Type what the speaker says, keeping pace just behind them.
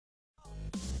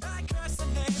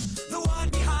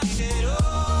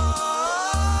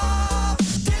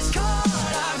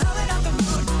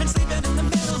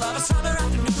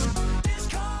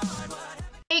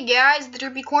Hey guys, the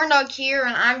Derpy Corn Dog here,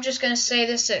 and I'm just gonna say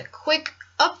this a quick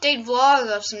update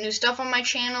vlog of some new stuff on my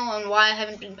channel and why I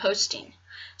haven't been posting.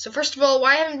 So first of all,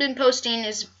 why I haven't been posting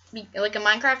is like a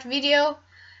Minecraft video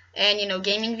and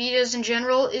gaming videos in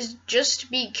general is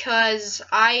just because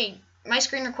my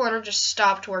screen recorder just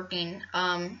stopped working.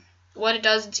 What it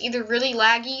does, it's either really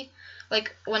laggy,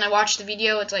 like when I watch the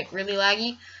video it's like really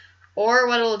laggy, or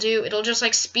what it'll do, it'll just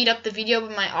like speed up the video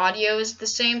but my audio is the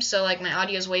same, so like my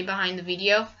audio is way behind the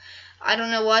video. I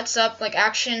don't know what's up. Like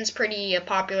Action's pretty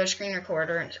popular screen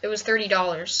recorder. It was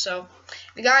 $30, so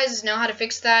if you guys know how to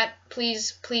fix that,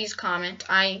 please comment.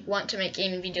 I want to make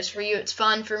gaming videos for you. It's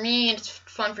fun for me and it's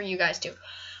fun for you guys too.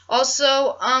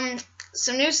 Also,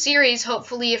 some new series,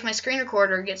 hopefully, if my screen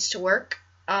recorder gets to work.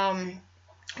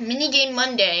 Minigame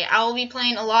Monday. I will be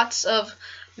playing lots of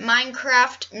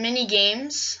Minecraft mini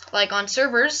games, like on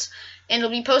servers, and it'll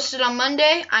be posted on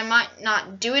Monday. I might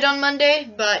not do it on Monday,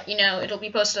 but it'll be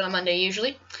posted on Monday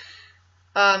usually.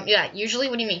 Yeah, usually.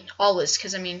 What do you mean? Always,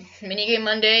 because I mean, Minigame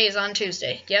Monday is on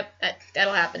Tuesday. Yep,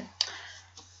 that'll happen.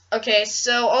 Okay,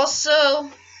 so also,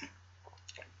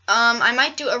 I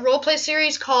might do a roleplay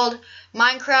series called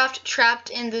Minecraft Trapped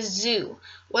in the Zoo.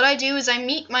 What I do is I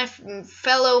meet my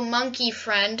fellow monkey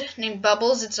friend named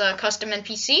Bubbles. It's a custom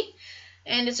NPC.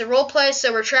 And it's a roleplay,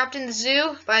 so we're trapped in the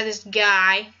zoo by this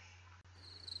guy,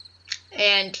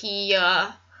 and he,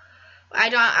 I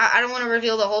don't want to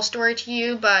reveal the whole story to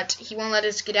you, but he won't let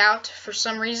us get out for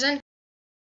some reason.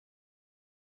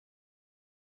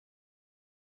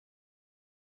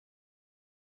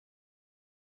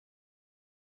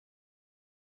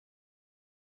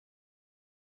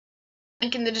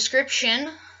 Link in the description,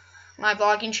 my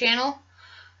vlogging channel,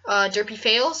 Derpy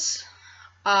Fails.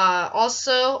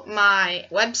 Also, my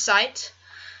website,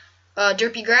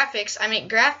 Derpy Graphics. I make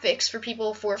graphics for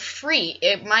people for free.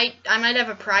 I might have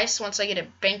a price once I get a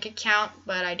bank account,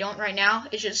 but I don't right now.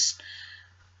 It's just,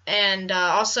 and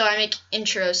also I make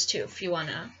intros too if you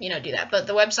wanna do that. But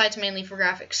the website's mainly for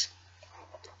graphics.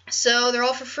 So they're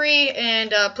all for free,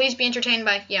 and please be entertained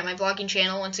by my vlogging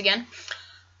channel once again,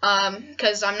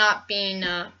 because I'm not being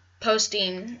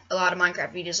posting a lot of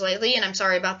Minecraft videos lately, and I'm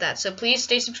sorry about that. So please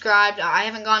stay subscribed. I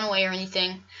haven't gone away or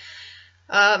anything.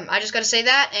 I just gotta say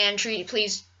that, and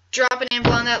please drop an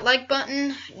amble on that like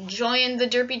button, join the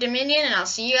Derpy Dominion, and I'll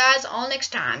see you guys all next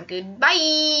time.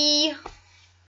 Goodbye!